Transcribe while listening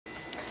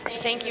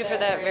Thank you for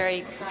that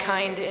very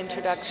kind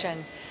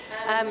introduction.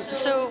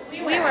 So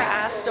we were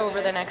asked over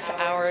the next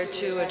hour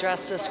to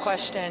address this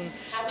question: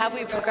 have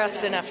we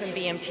progressed enough in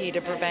BMT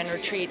to prevent or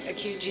treat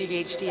acute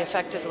GVHD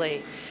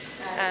effectively?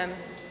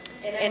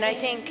 And I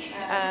think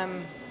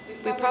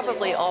we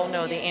probably all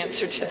know the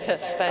answer to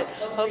this, but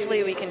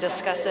hopefully we can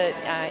discuss it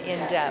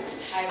in depth.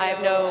 I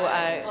have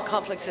no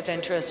conflicts of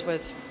interest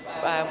with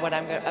what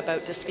I'm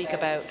about to speak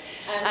about.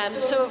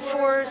 So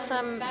for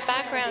some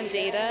background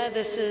data,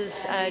 this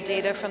is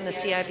data from the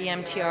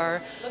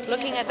CIBMTR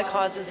looking at the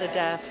causes of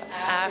death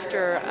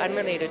after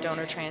unrelated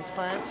donor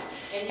transplants.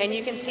 And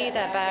you can see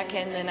that back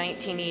in the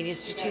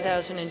 1980s to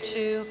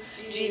 2002,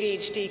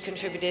 GVHD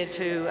contributed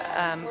to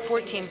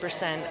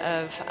 14%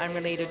 of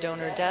unrelated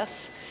donor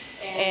deaths.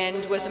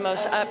 And with the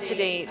most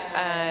up-to-date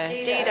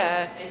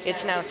data,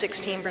 it's now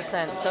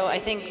 16%. So I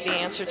think the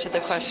answer to the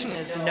question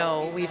is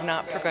no, we've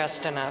not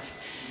progressed enough.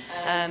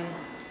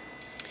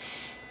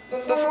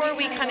 Before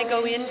we kind of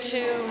go into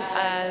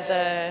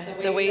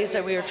the ways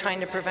that we are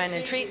trying to prevent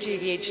and treat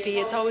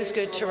GVHD, it's always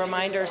good to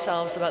remind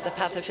ourselves about the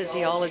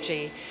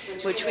pathophysiology,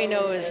 which we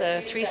know is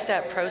a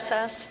three-step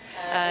process,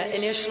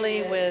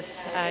 initially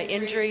with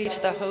injury to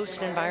the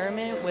host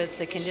environment with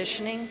the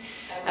conditioning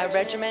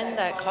regimen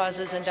that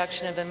causes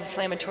induction of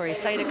inflammatory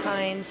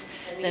cytokines,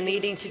 then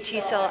leading to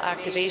T-cell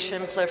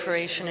activation,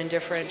 proliferation, and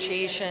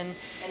differentiation,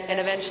 and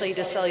eventually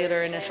to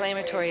cellular and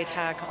inflammatory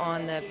attack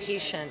on the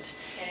patient.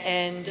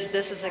 And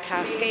this is a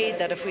cascade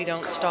that if we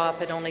don't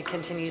stop, it only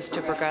continues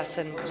to progress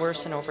and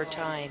worsen over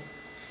time.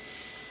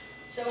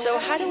 So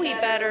how do we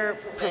better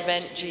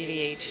prevent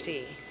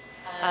GVHD?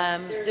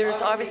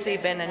 There's obviously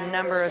been a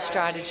number of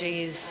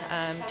strategies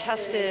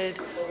tested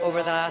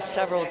over the last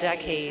several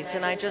decades,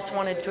 and I just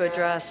wanted to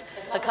address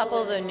a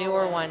couple of the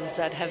newer ones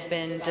that have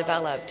been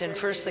developed, and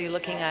firstly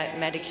looking at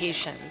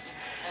medications.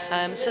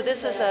 So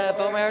this is a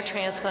bone marrow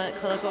transplant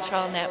clinical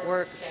trial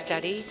network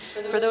study.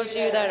 For those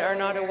of you that are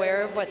not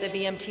aware of what the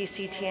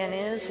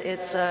BMT-CTN is,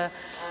 it's a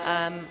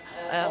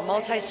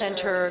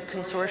multi-center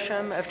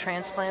consortium of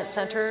transplant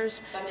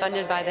centers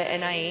funded by the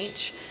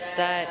NIH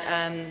that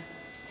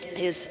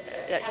is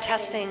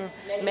testing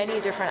many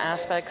different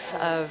aspects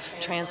of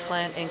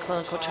transplant in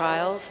clinical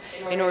trials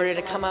in order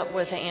to come up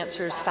with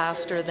answers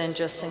faster than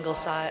just single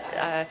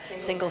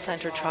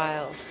center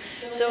trials.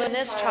 So in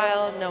this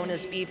trial known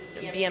as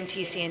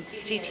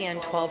BMT-CTN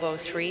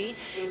 1203,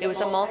 it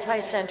was a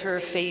multi-center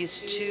phase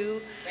 2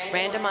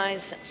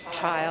 randomized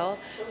trial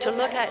to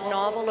look at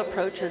novel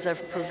approaches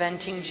of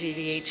preventing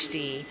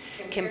GVHD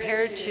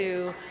compared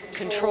to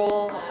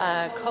control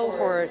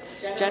cohort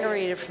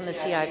generated from the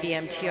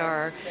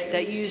CIBMTR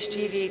that used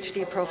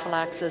GVHD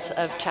prophylaxis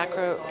of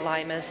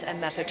tacrolimus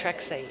and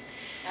methotrexate.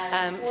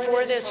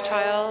 For this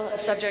trial,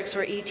 subjects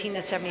were 18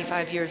 to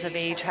 75 years of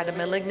age, had a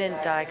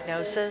malignant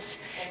diagnosis,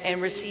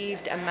 and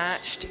received a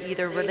matched,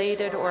 either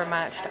related or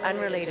matched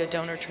unrelated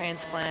donor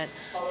transplant,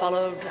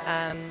 followed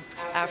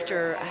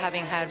after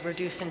having had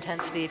reduced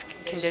intensity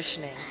of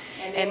conditioning.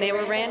 And they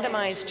were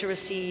randomized to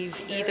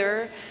receive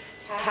either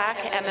TAC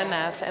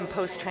MMF and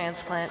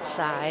post-transplant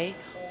Psi,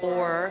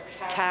 or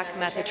TAC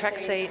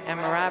methotrexate and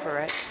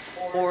Maraviric,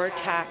 or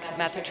TAC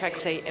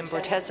methotrexate and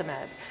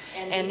bortezomib.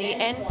 And the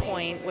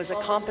endpoint was a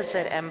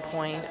composite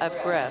endpoint of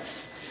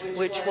Grafts,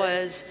 which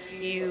was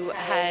you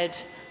had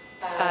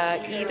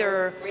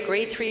either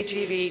grade 3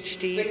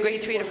 GVHD,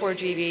 grade 3 to 4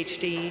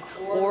 GVHD,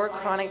 or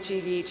chronic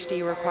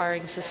GVHD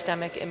requiring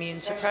systemic immune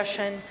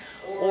suppression,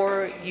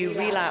 or you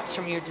relapsed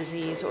from your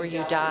disease, or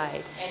you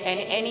died. And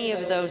any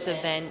of those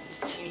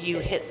events, you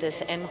hit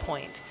this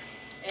endpoint.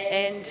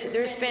 And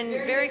there's been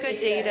very good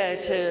data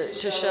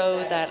to show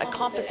that a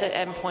composite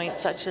endpoint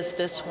such as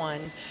this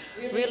one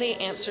really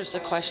answers the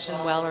question,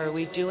 well, are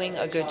we doing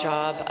a good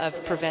job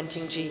of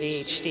preventing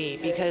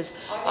GVHD? Because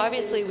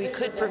obviously we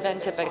could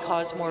prevent it but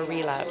cause more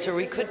relapse, or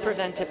we could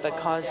prevent it but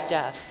cause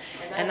death.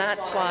 And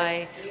that's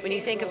why when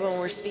you think of when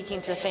we're speaking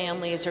to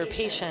families or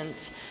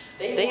patients,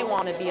 they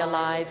want to be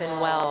alive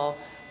and well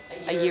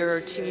a year or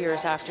 2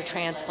 years after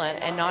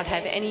transplant and not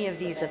have any of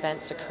these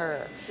events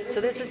occur. So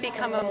this has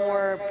become a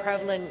more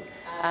prevalent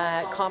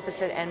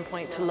composite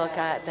endpoint to look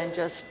at than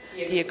just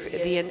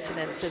the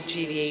incidence of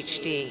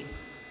GVHD.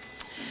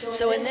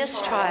 So in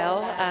this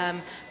trial,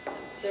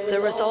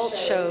 the results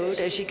showed,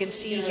 as you can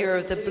see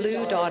here, the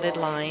blue dotted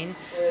line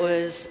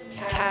was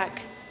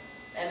TAC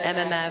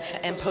MMF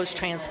and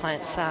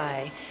post-transplant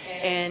Psi,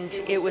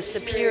 and it was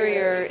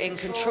superior in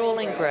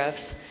controlling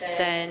Grafts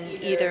than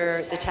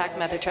either the TAC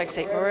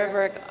methotrexate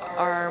Maraviric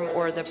arm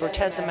or the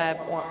bortezomib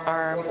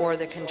arm or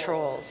the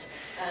controls.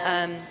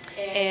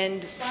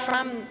 And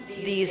from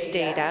these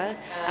data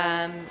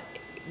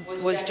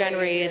was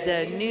generated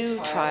the new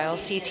trial,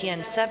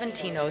 CTN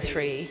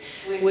 1703,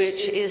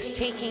 which is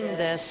taking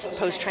this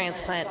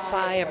post-transplant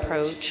Psi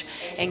approach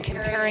and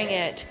comparing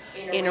it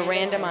in a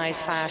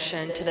randomized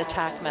fashion to the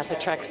TAC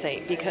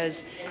methotrexate,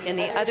 because in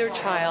the other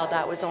trial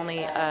that was only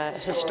a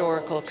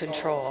historical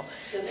control.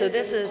 So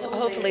this is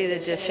hopefully the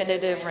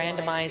definitive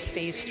randomized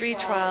phase 3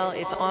 trial.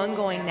 It's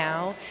ongoing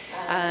now,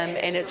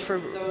 and it's for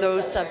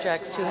those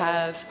subjects who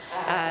have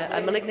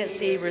a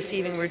malignancy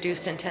receiving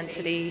reduced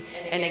intensity,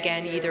 and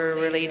again, either a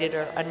related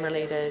or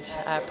unrelated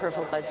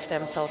peripheral blood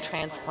stem cell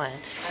transplant.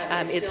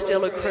 It's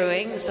still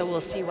accruing, so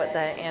we'll see what the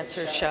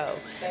answers show.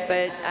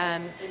 But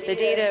the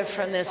data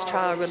from this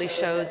trial really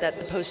showed that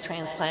the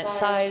post-transplant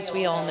size,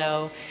 we all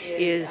know,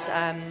 is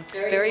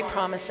very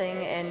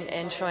promising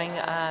and showing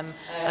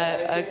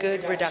a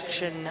good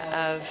reduction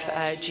of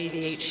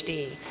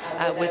GVHD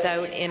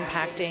without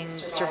impacting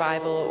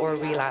survival or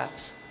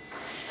relapse.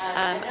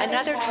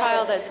 Another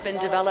trial that's been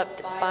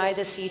developed by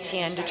the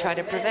CTN to try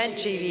to prevent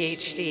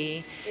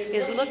GVHD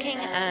is looking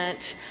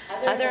at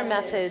other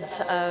methods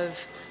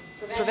of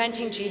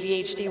preventing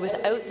GVHD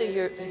without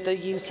the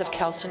use of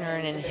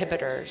calcineurin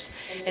inhibitors.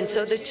 And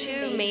so the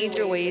two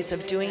major ways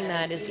of doing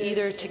that is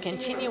either to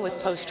continue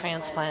with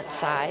post-transplant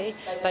PSI,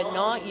 but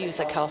not use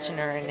a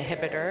calcineurin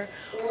inhibitor,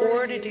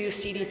 or to do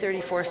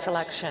CD34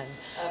 selection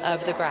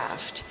of the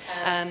graft.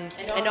 And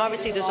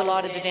obviously there's a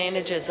lot of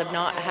advantages of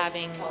not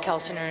having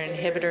calcineurin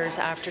inhibitors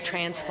after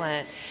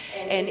transplant.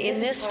 And in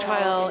this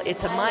trial,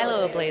 it's a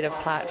myeloablative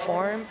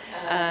platform,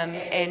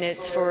 and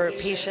it's for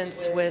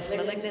patients with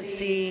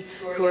malignancy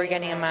who are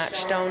getting a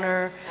matched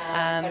donor,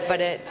 and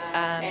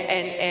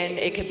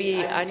it could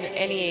be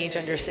any age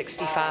under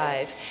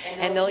 65.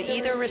 And they'll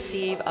either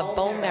receive a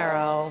bone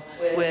marrow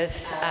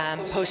with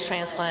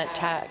post-transplant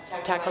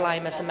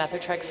tacrolimus and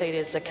methotrexate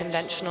as a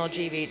conventional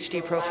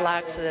GVHD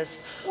prophylaxis,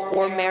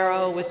 or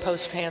marrow with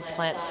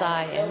post-transplant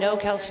PSI and no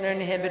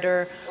calcineurin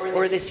inhibitor,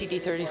 or the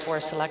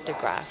CD34 selected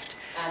graft.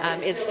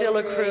 It's still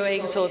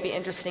accruing, so it'll be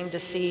interesting to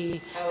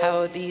see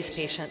how these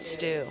patients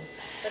do.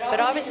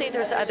 But obviously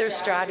there's other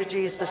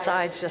strategies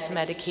besides just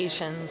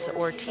medications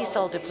or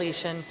T-cell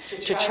depletion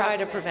to try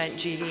to prevent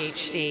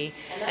GVHD.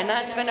 And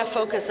that's been a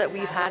focus that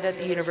we've had at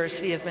the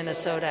University of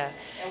Minnesota.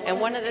 And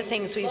one of the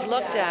things we've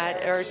looked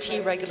at are T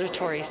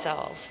regulatory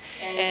cells.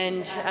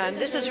 And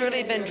this has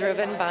really been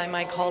driven by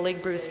my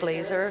colleague Bruce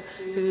Blazer,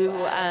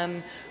 who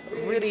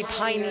really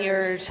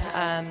pioneered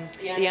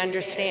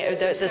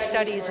the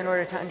studies in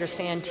order to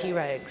understand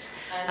Tregs.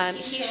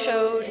 He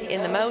showed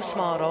in the mouse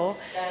model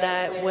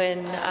that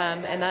when,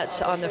 and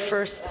that's on the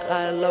first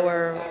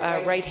lower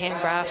right-hand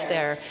graph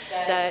there,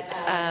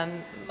 that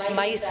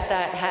mice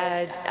that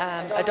had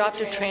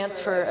adoptive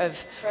transfer of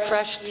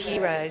fresh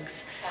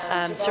Tregs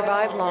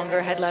survived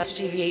longer, had less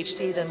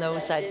GVHD than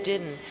those that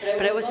didn't.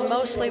 But it was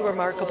mostly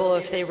remarkable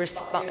if they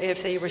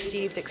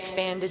received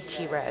expanded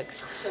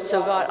Tregs,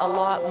 so got a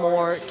lot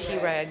more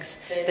Tregs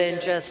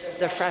than just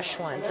the fresh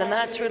ones. And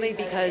that's really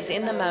because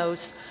in the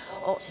mouse,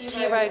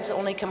 Tregs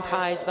only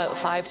comprise about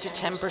 5 to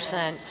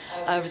 10%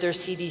 of their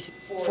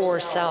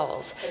CD4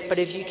 cells. But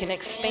if you can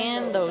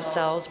expand those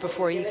cells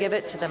before you give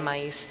it to the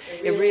mice,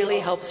 it really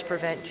helps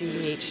prevent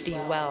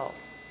GVHD well.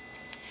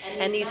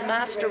 And these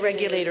master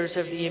regulators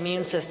of the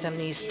immune system,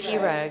 these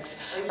Tregs,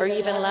 are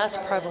even less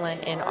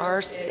prevalent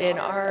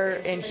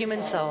in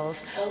human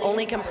cells,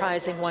 only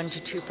comprising 1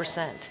 to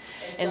 2%.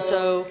 And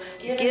so,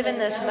 given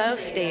this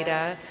mouse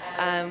data,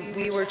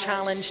 we were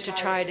challenged to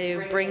try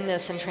to bring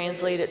this and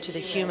translate it to the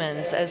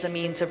humans as a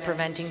means of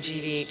preventing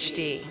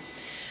GVHD.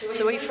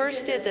 So we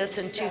first did this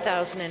in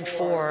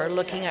 2004,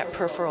 looking at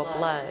peripheral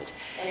blood.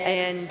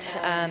 And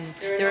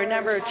there are a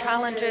number of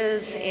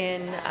challenges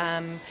in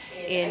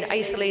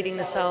isolating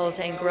the cells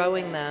and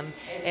growing them.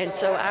 And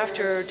so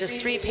after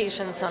just 3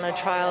 patients on a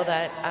trial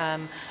that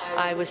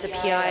I was a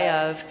PI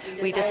of,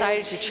 we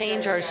decided to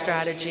change our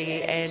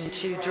strategy and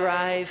to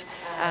derive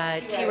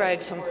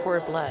Tregs from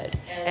cord blood.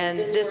 And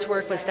this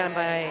work was done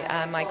by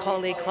my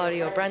colleague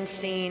Claudio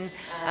Brunstein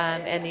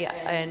and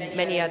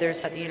many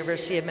others at the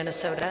University of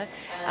Minnesota.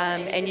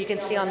 And you can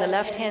see on the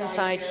left-hand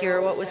side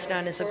here, what was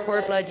done is a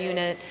cord blood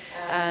unit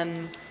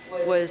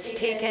was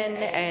taken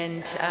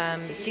and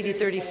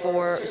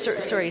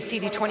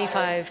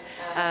CD25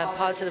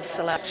 positive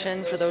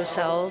selection for those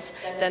cells.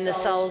 Then the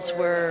cells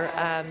were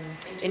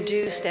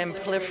induced and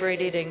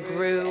proliferated and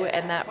grew,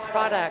 and that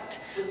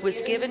product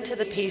was given to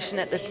the patient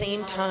at the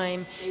same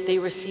time they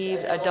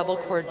received a double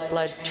cord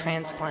blood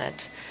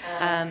transplant.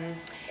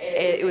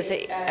 It was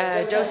a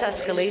dose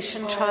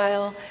escalation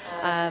trial,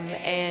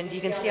 and you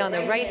can see on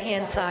the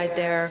right-hand side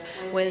there,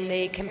 when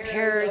they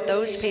compared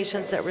those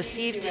patients that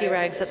received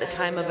Tregs at the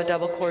time of a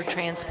double cord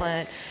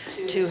transplant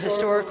to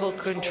historical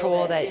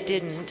control that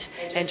didn't,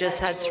 and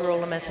just had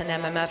sirolimus and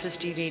MMF as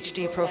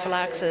GVHD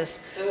prophylaxis,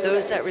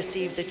 those that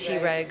received the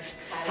Tregs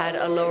had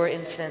a lower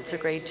incidence of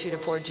grade 2 to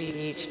 4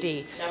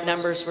 GVHD.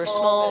 Numbers were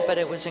small, but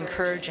it was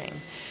encouraging.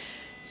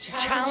 The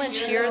challenge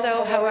here,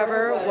 though,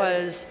 however,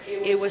 was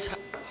it was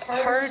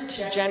hard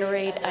to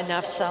generate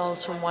enough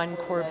cells from one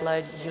cord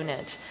blood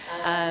unit.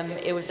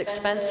 It was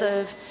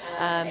expensive,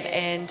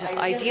 and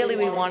ideally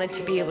we wanted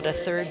to be able to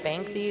third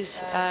bank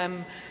these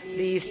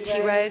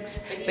Tregs,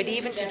 but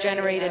even to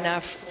generate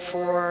enough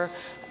for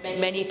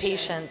many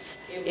patients,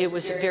 it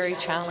was very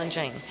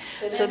challenging.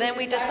 So then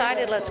we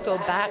decided, let's go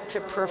back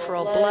to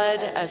peripheral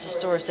blood as a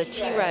source of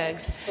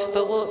Tregs,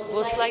 but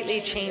we'll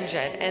slightly change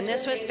it. And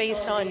this was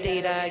based on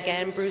data,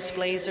 again, Bruce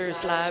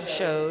Blazer's lab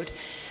showed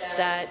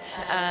that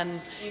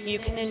you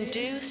can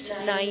induce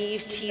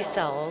naive T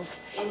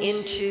cells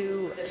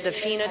into the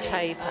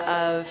phenotype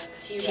of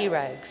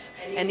Tregs.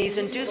 And these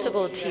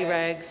inducible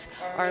Tregs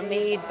are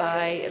made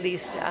by, at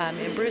least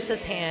in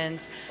Bruce's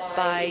hands,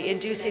 by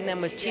inducing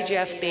them with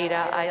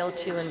TGF-beta,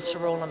 IL-2, and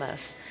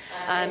sirolimus.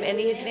 And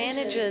the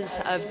advantages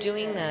of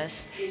doing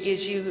this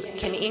is you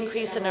can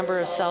increase the number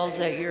of cells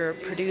that you're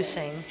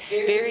producing.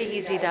 Very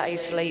easy to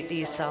isolate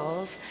these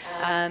cells.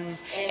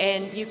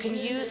 And you can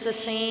use the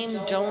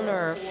same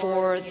donor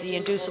for the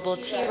inducible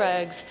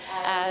Tregs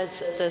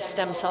as the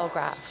stem cell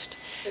graft.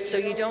 So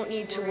you don't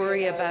need to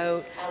worry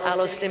about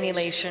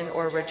allostimulation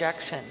or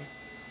rejection.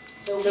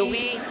 So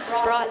we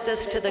brought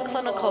this to the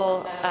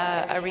clinical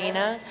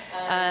arena,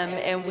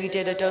 and we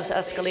did a dose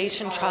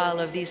escalation trial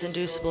of these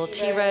inducible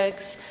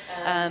Tregs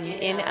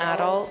in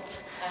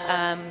adults,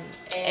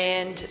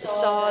 and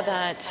saw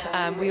that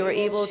we were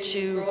able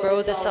to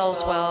grow the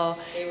cells well.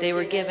 They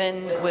were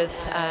given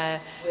with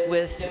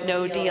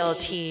no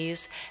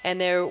DLTs,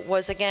 and there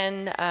was,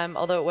 again,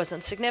 although it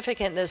wasn't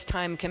significant this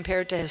time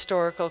compared to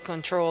historical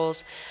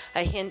controls,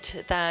 a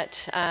hint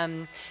that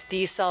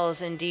these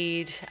cells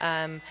indeed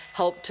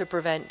help to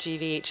prevent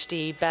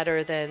GVHD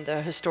better than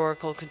the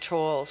historical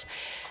controls.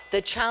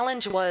 The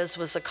challenge was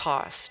the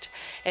cost.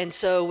 And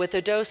so with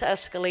the dose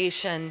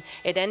escalation,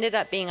 it ended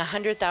up being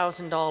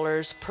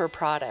 $100,000 per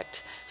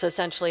product. So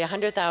essentially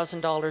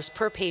 $100,000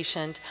 per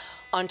patient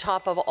on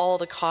top of all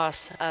the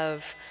costs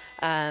of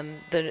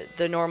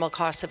the normal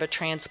cost of a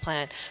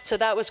transplant. So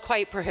that was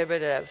quite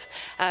prohibitive.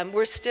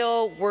 We're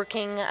still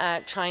working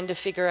at trying to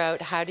figure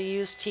out how to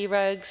use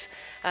Tregs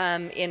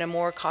in a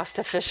more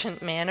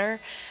cost-efficient manner,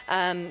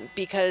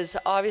 because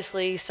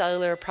obviously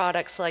cellular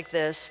products like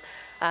this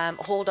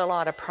hold a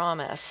lot of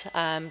promise,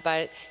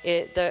 but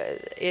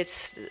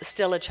it's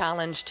still a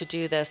challenge to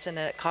do this in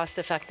a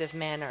cost-effective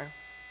manner.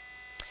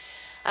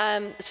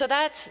 So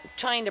that's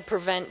trying to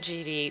prevent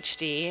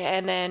GVHD,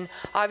 and then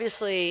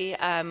obviously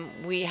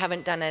we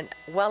haven't done it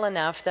well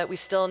enough that we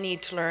still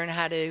need to learn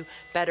how to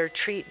better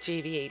treat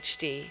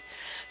GVHD.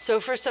 So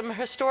for some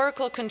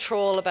historical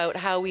control about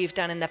how we've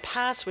done in the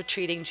past with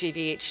treating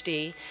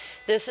GVHD,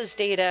 this is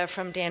data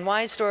from Dan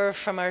Weisdorf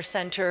from our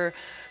center,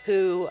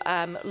 who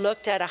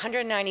looked at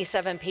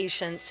 197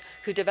 patients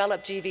who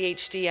developed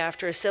GVHD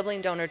after a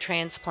sibling donor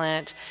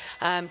transplant,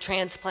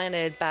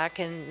 transplanted back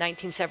in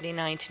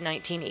 1979 to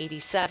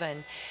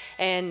 1987.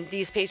 And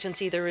these patients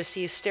either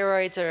received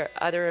steroids or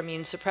other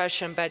immune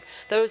suppression, but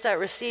those that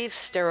received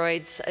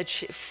steroids,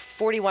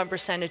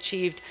 41%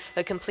 achieved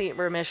a complete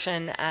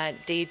remission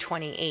at day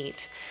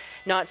 28.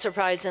 Not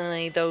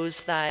surprisingly,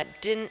 those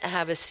that didn't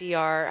have a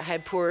CR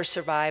had poor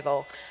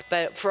survival,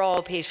 but for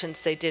all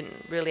patients, they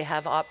didn't really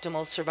have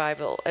optimal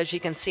survival, as you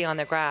can see on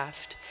the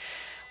graft.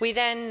 We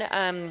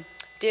then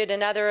did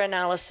another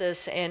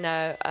analysis in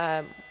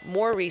a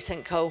more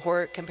recent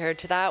cohort compared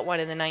to that one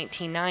in the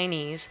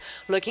 1990s,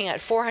 looking at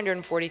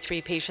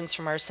 443 patients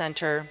from our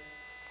center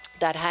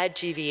that had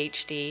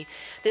GVHD.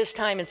 This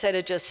time, instead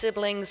of just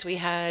siblings, we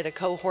had a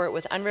cohort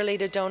with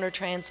unrelated donor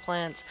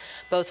transplants,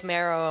 both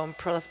marrow and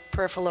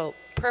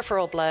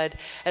peripheral blood,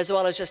 as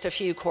well as just a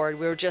few cord.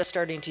 We were just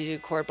starting to do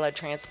cord blood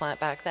transplant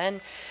back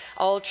then,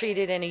 all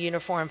treated in a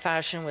uniform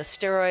fashion with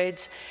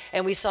steroids,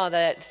 and we saw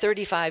that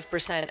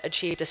 35%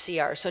 achieved a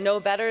CR. So no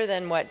better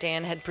than what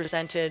Dan had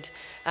presented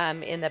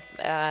in the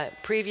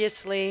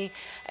previously,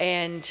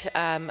 and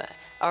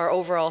our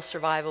overall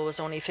survival was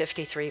only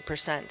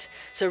 53%.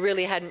 So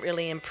really hadn't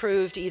really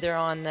improved either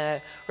on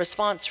the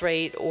response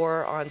rate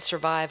or on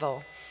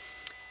survival.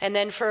 And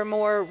then for a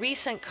more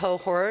recent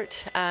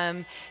cohort,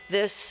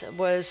 this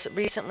was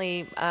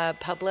recently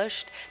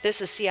published.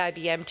 This is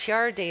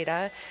CIBMTR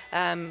data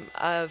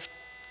of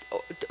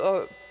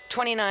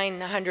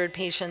 2,900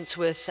 patients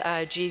with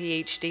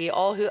GVHD,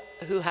 all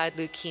who had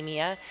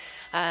leukemia,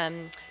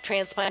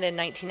 transplanted in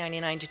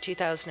 1999 to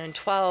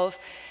 2012.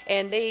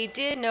 And they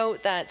did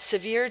note that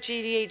severe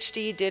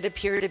GVHD did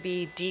appear to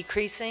be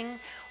decreasing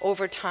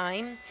over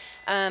time.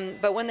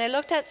 But when they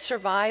looked at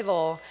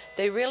survival,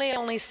 they really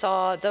only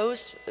saw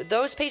those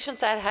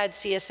patients that had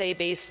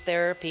CSA-based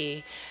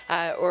therapy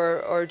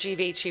or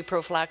GVHD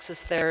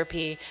prophylaxis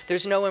therapy.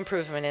 There's no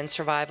improvement in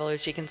survival,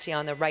 as you can see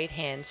on the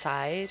right-hand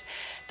side.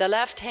 The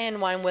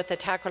left-hand one with the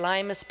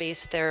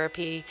tacrolimus-based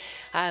therapy,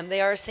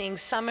 they are seeing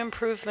some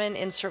improvement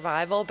in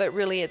survival, but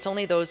really it's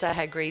only those that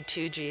had grade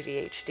 2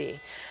 GVHD.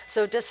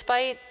 So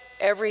despite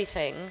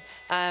everything,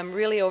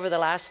 really over the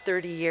last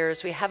 30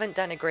 years, we haven't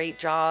done a great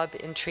job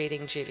in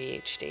treating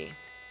GVHD.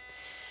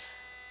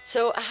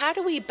 So how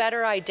do we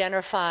better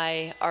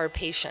identify our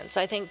patients?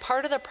 I think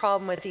part of the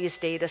problem with these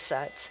data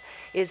sets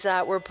is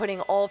that we're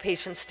putting all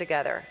patients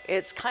together.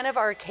 It's kind of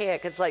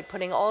archaic. It's like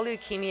putting all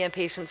leukemia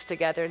patients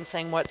together and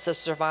saying, what's the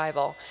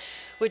survival?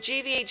 With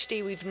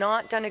GVHD, we've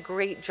not done a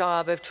great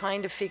job of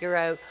trying to figure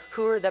out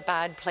who are the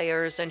bad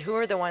players and who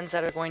are the ones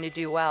that are going to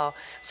do well.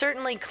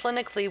 Certainly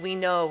clinically, we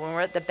know when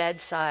we're at the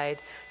bedside,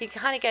 you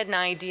kind of get an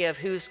idea of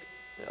who's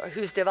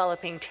who's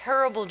developing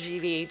terrible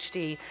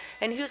GVHD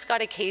and who's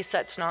got a case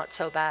that's not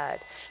so bad.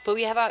 But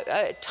we have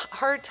a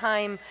hard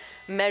time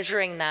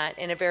measuring that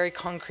in a very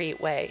concrete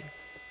way.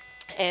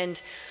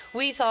 And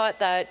we thought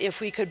that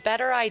if we could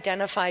better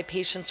identify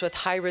patients with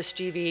high-risk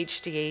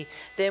GVHD,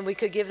 then we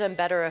could give them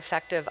better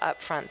effective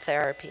upfront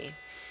therapy.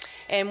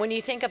 And when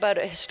you think about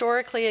it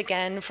historically,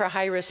 again, for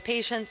high-risk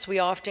patients, we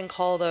often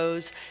call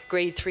those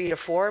grade 3 to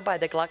 4 by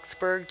the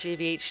Glucksberg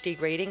GVHD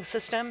grading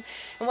system.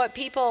 And what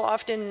people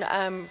often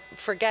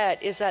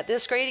forget is that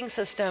this grading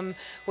system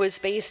was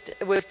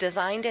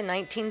designed in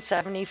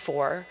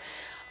 1974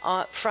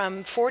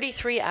 from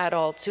 43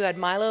 adults who had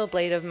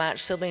myeloablative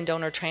matched sibling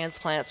donor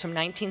transplants from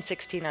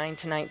 1969 to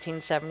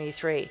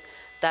 1973.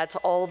 That's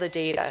all the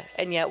data.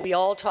 And yet we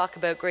all talk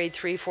about grade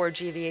 3, 4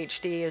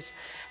 GVHD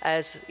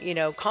as you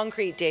know,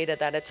 concrete data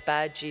that it's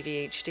bad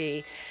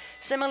GVHD.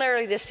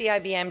 Similarly, the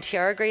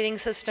CIBMTR grading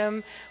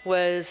system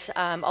was,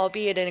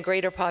 albeit in a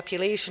greater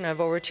population of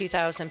over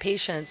 2,000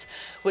 patients,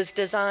 was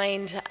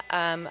designed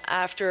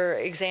after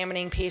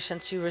examining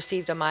patients who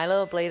received a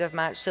myeloablative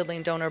matched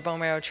sibling donor bone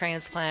marrow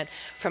transplant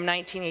from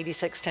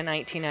 1986 to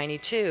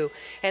 1992.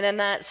 And in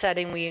that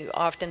setting, we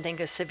often think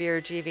of severe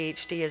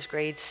GVHD as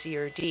grade C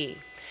or D.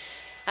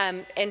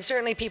 And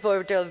certainly people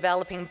are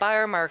developing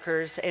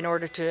biomarkers in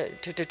order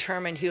to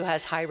determine who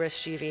has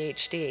high-risk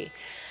GVHD.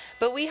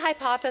 But we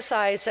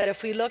hypothesized that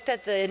if we looked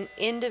at the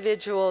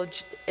individual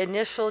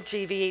initial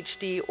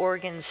GVHD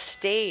organ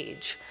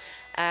stage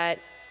at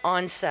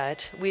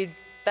onset, we'd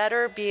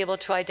better be able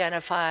to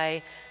identify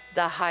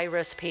the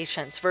high-risk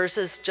patients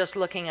versus just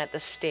looking at the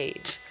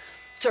stage.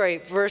 Sorry,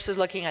 versus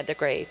looking at the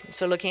grade,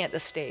 so looking at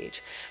the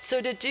stage.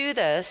 So to do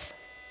this,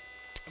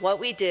 what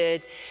we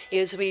did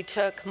is we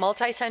took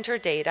multi-center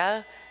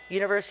data,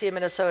 University of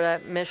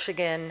Minnesota,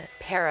 Michigan,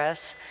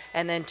 Paris,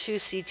 and then 2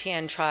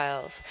 CTN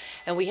trials.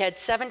 And we had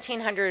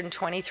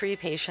 1,723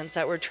 patients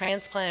that were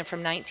transplanted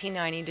from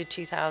 1990 to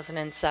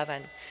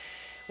 2007.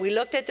 We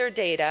looked at their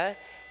data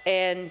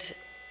and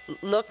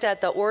looked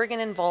at the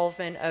organ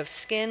involvement of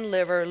skin,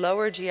 liver,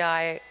 lower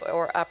GI,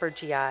 or upper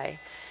GI.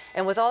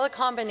 And with all the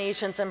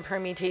combinations and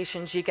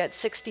permutations, you get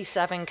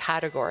 67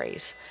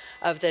 categories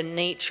of the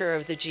nature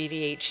of the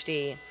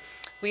GVHD.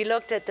 We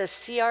looked at the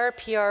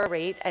CR/PR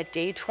rate at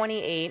day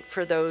 28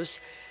 for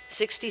those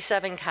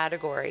 67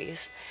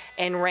 categories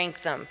and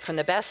ranked them from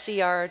the best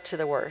CR to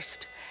the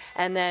worst.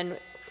 And then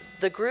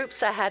the groups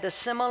that had a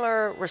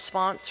similar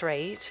response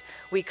rate,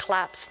 we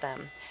collapsed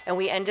them. And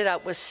we ended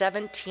up with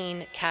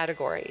 17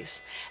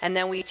 categories. And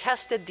then we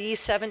tested these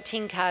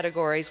 17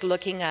 categories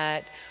looking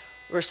at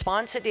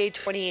response at day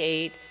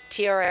 28,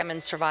 TRM,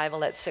 and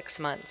survival at 6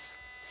 months.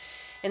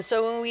 And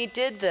so when we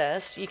did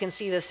this, you can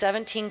see the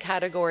 17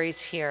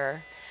 categories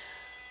here.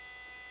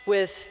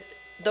 With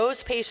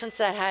those patients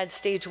that had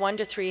stage 1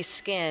 to 3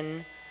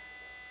 skin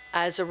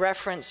as a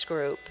reference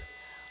group,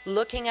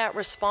 looking at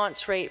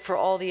response rate for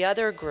all the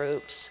other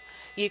groups,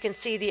 you can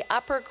see the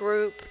upper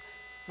group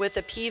with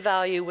the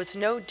p-value was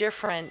no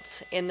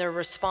different in their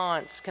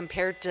response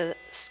compared to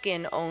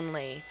skin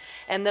only.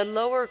 And the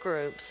lower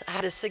groups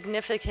had a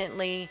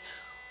significantly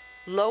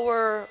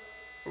lower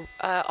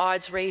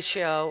odds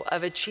ratio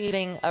of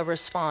achieving a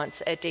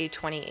response at day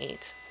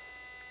 28.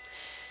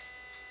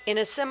 In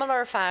a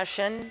similar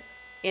fashion,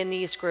 in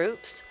these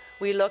groups,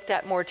 we looked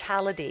at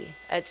mortality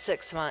at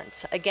 6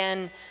 months.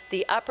 Again,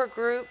 the upper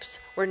groups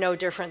were no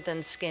different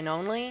than skin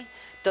only.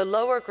 The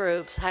lower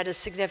groups had a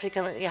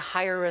significantly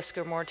higher risk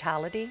of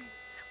mortality.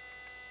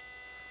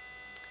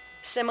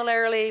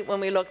 Similarly, when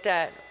we looked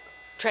at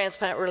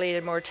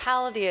transplant-related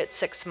mortality at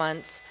 6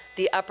 months,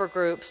 the upper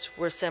groups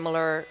were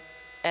similar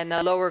and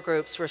the lower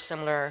groups were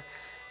similar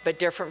but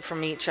different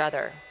from each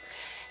other.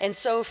 And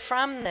so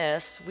from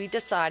this, we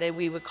decided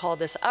we would call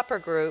this upper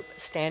group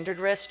standard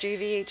risk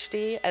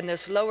GVHD and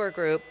this lower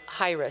group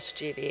high risk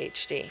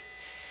GVHD.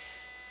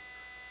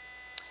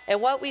 And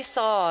what we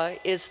saw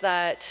is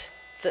that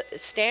the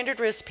standard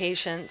risk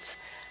patients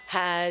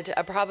had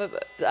a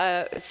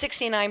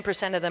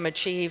 69% of them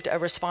achieved a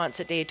response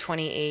at day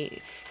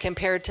 28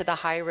 compared to the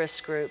high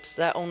risk groups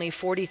that only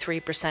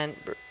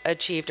 43%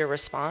 achieved a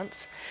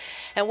response.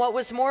 And what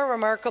was more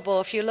remarkable,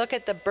 if you look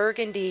at the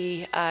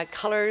burgundy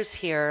colors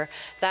here,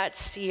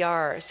 that's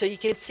CR. So you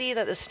can see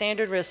that the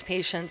standard risk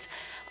patients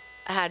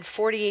had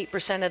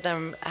 48% of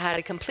them had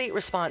a complete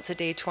response at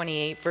day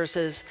 28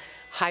 versus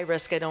high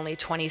risk at only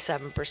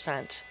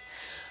 27%.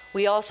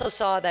 We also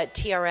saw that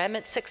TRM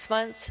at 6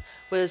 months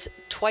was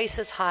twice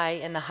as high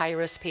in the high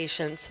risk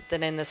patients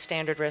than in the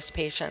standard risk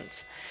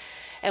patients.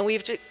 And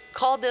we've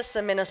called this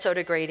the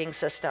Minnesota grading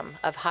system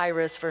of high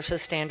risk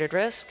versus standard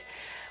risk.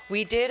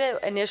 We did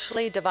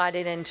initially divide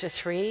it into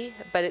 3,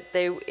 but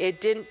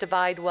it didn't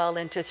divide well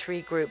into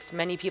 3 groups.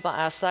 Many people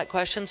ask that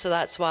question, so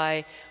that's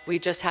why we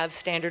just have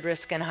standard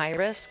risk and high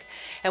risk.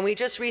 And we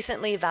just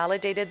recently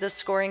validated the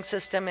scoring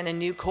system in a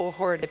new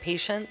cohort of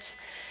patients.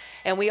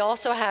 And we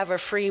also have a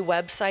free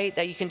website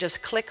that you can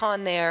just click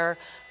on there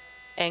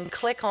and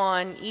click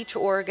on each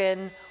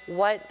organ,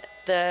 what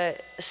the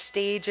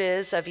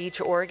stages of each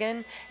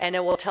organ, and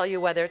it will tell you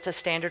whether it's a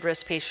standard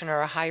risk patient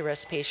or a high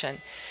risk patient.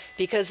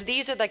 Because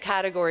these are the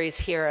categories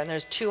here, and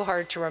there's too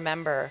hard to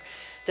remember.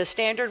 The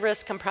standard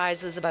risk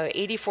comprises about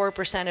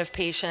 84% of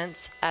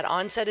patients at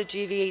onset of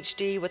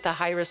GVHD, with the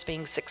high risk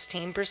being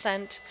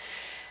 16%.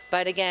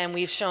 But again,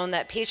 we've shown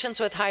that patients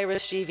with high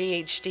risk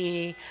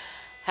GVHD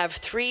have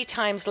 3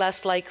 times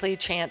less likely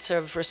chance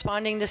of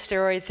responding to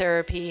steroid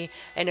therapy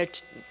and a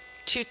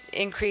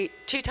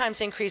 2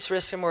 times increased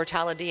risk of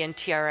mortality in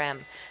TRM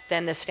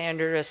than the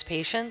standard risk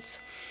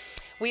patients.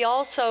 We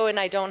also, and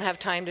I don't have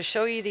time to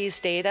show you these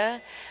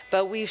data,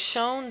 but we've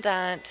shown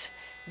that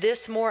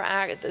this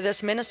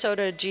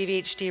Minnesota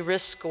GVHD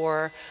risk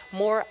score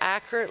more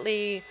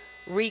accurately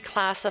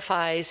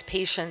reclassifies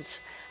patients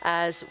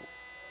as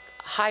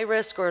high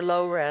risk or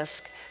low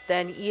risk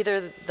than either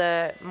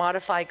the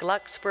modified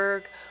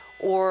Glucksberg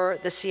or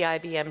the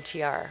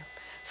CIBMTR.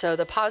 So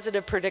the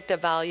positive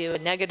predictive value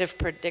and negative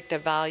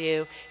predictive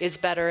value is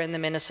better in the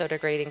Minnesota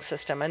grading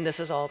system, and this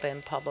has all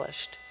been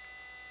published.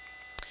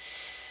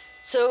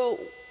 So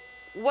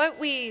what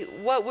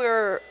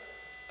we're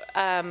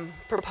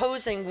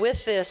proposing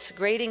with this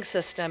grading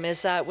system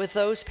is that with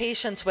those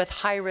patients with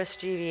high-risk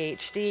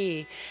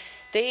GVHD,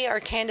 they are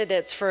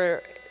candidates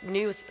for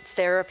new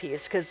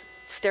therapies because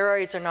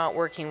steroids are not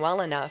working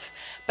well enough.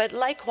 But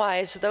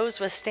likewise, those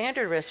with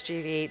standard risk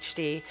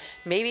GVHD,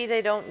 maybe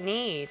they don't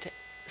need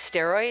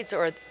steroids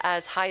or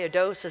as high a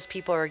dose as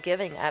people are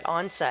giving at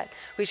onset.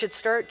 We should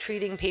start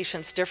treating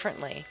patients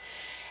differently.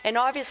 And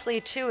obviously,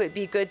 too, it'd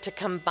be good to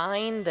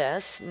combine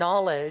this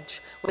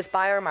knowledge with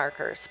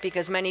biomarkers,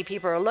 because many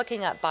people are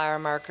looking at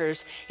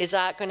biomarkers. Is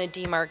that going to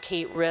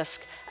demarcate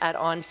risk at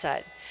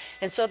onset?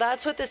 And so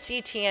that's what the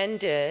CTN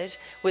did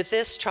with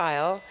this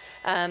trial.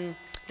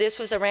 This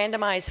was a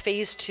randomized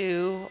phase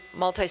 2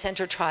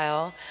 multi-center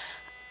trial.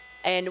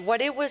 And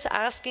what it was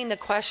asking the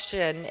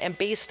question, and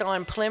based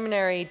on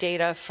preliminary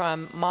data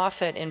from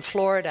Moffitt in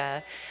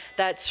Florida,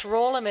 that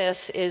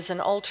sirolimus is an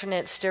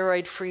alternate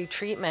steroid-free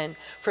treatment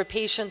for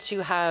patients who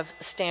have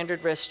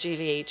standard risk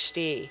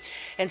GVHD.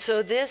 And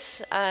so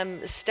this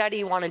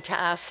study wanted to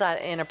ask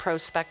that in a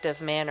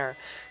prospective manner.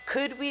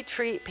 Could we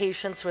treat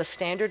patients with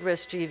standard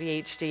risk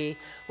GVHD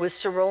with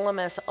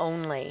sirolimus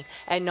only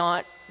and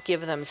not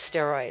give them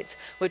steroids,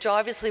 which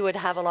obviously would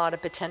have a lot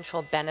of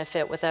potential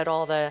benefit without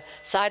all the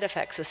side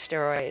effects of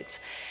steroids?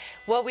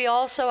 What we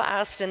also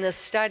asked in this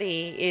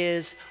study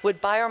is,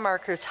 would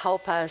biomarkers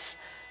help us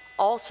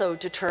also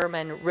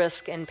determine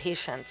risk in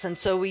patients? And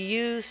so we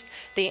used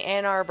the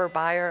Ann Arbor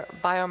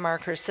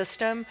biomarker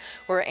system,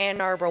 where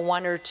Ann Arbor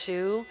 1 or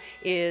 2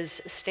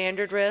 is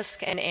standard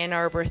risk and Ann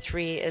Arbor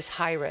 3 is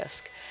high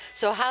risk.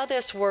 So how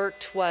this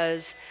worked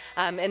was,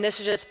 and this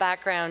is just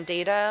background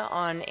data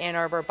on Ann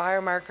Arbor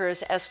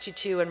biomarkers,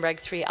 ST2 and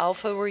Reg3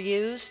 alpha were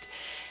used.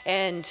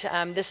 And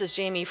this is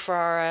Jamie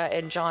Ferrara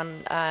and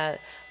John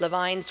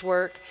Levine's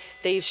work.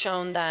 They've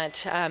shown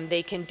that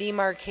they can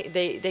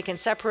they can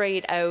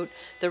separate out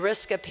the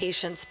risk of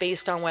patients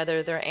based on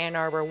whether they're Ann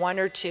Arbor 1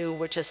 or 2,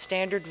 which is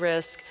standard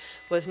risk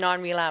with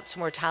non-relapse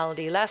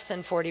mortality less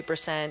than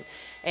 40%,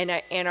 and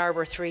Ann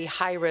Arbor 3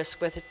 high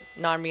risk with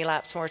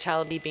non-relapse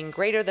mortality being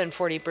greater than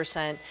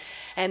 40%.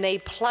 And they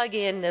plug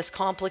in this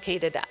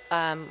complicated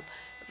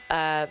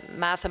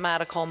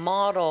mathematical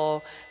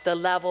model, the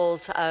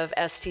levels of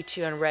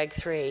ST2 and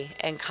Reg3,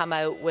 and come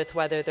out with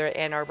whether they're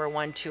Ann Arbor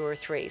 1, 2, or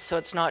 3. So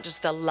it's not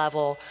just a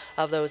level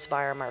of those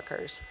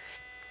biomarkers.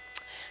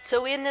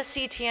 So in the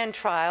CTN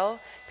trial,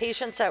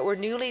 patients that were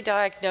newly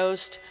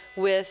diagnosed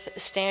with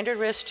standard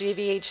risk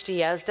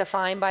GVHD as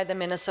defined by the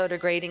Minnesota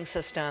grading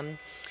system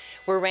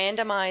were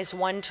randomized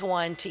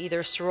 1-to-1 to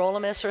either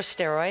sirolimus or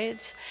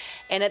steroids.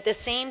 And at the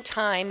same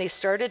time, they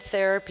started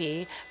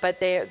therapy, but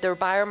their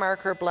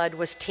biomarker blood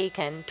was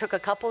taken. Took a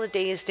couple of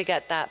days to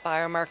get that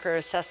biomarker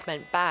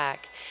assessment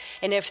back.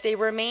 And if they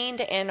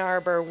remained Ann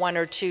Arbor 1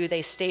 or 2,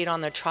 they stayed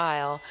on the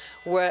trial.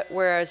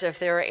 Whereas if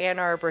they were Ann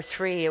Arbor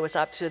 3, it was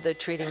up to the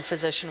treating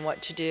physician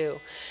what to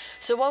do.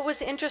 So what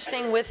was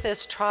interesting with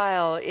this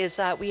trial is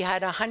that we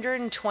had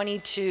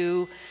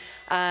 122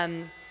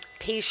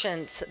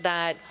 patients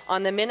that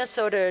on the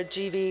Minnesota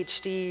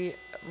GVHD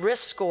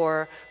risk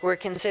score were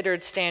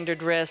considered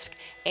standard risk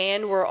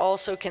and were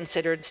also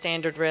considered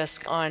standard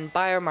risk on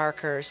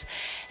biomarkers.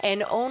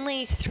 And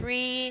only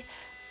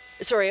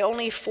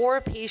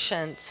 4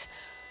 patients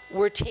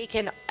were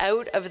taken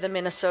out of the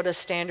Minnesota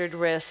standard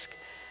risk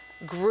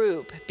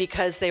group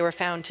because they were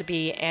found to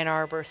be Ann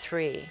Arbor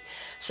 3.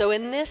 So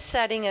in this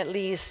setting, at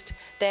least,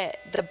 the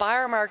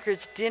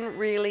biomarkers didn't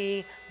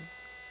really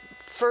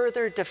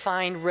further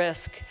define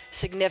risk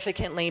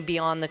significantly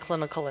beyond the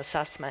clinical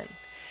assessment.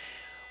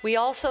 We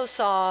also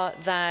saw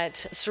that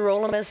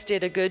sirolimus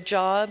did a good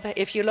job.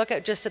 If you look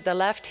at just at the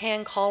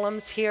left-hand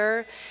columns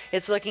here,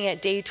 it's looking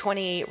at day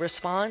 28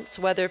 response,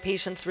 whether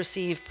patients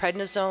received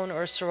prednisone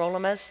or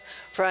sirolimus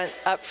for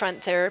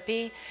upfront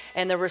therapy,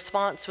 and the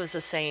response was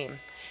the same.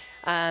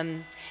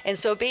 And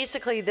so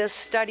basically this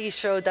study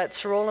showed that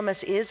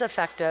sirolimus is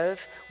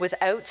effective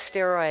without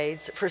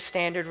steroids for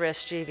standard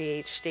risk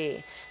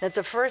GVHD. That's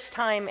the first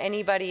time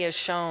anybody has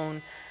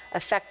shown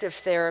effective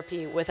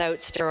therapy without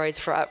steroids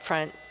for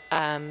upfront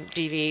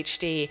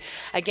GVHD.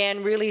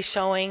 Again, really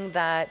showing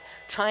that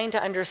trying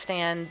to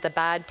understand the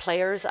bad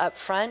players up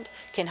front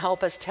can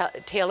help us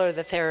tailor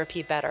the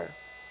therapy better.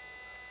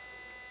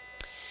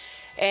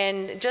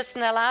 And just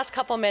in the last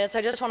couple minutes,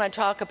 I just want to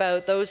talk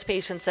about those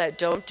patients that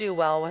don't do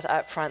well with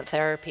upfront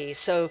therapy.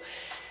 So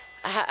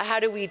how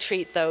do we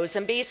treat those?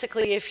 And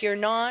basically, if you're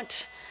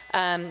not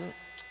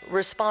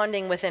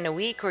responding within a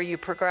week or you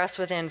progress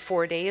within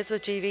 4 days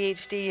with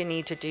GVHD, you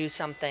need to do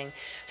something.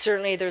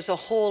 Certainly there's a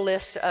whole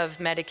list of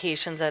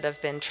medications that have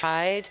been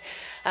tried,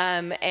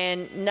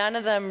 and none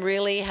of them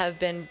really have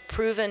been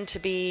proven to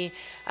be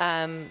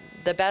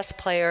the best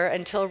player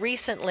until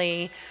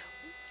recently.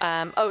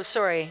 Oh,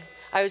 sorry.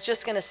 I was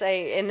just going to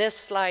say, in this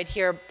slide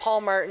here,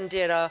 Paul Martin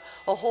did a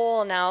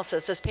whole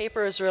analysis. This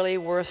paper is really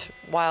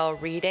worthwhile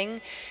reading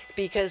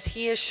because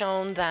he has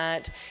shown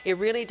that it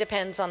really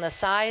depends on the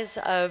size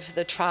of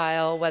the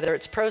trial, whether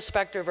it's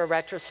prospective or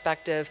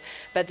retrospective.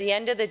 But at the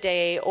end of the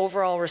day,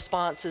 overall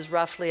response is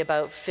roughly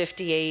about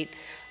 58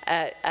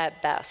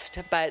 at best.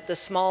 But the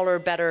smaller,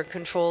 better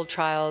controlled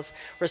trials,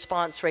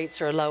 response rates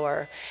are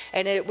lower.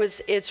 And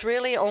it's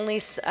really only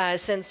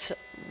since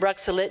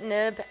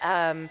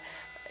ruxolitinib,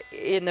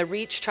 in the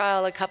REACH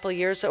trial a couple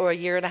years or a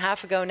year and a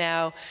half ago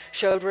now,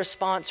 showed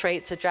response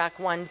rates, a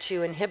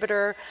JAK1/2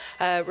 inhibitor,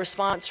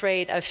 response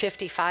rate of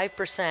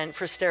 55%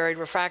 for steroid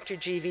refractory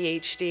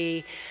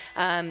GVHD,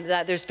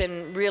 that there's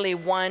been really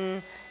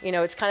one,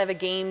 it's kind of a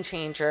game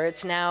changer.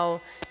 It's now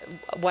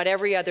what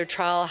every other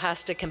trial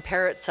has to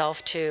compare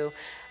itself to.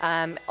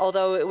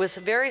 Although it was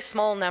very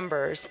small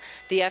numbers,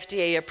 the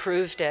FDA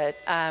approved it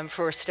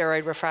for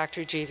steroid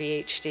refractory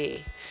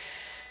GVHD.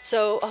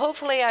 So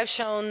hopefully I've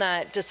shown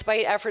that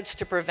despite efforts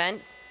to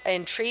prevent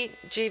and treat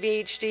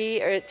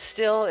GVHD, it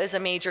still is a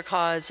major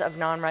cause of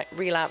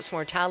non-relapse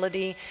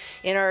mortality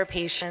in our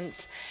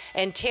patients.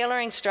 And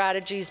tailoring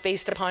strategies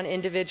based upon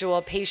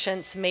individual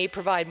patients may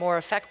provide more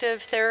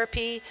effective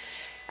therapy,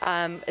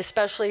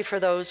 especially for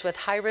those with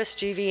high-risk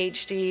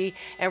GVHD,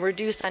 and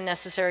reduce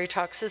unnecessary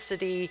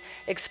toxicity,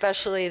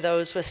 especially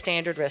those with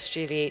standard risk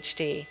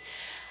GVHD.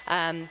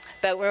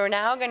 But we're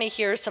now going to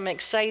hear some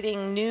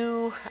exciting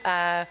new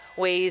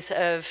ways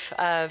of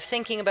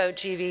thinking about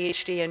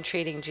GVHD and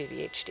treating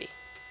GVHD.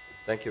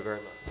 Thank you very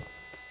much.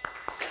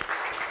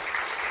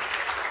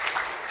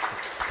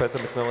 Professor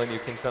Macmallian, you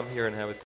can come here and have a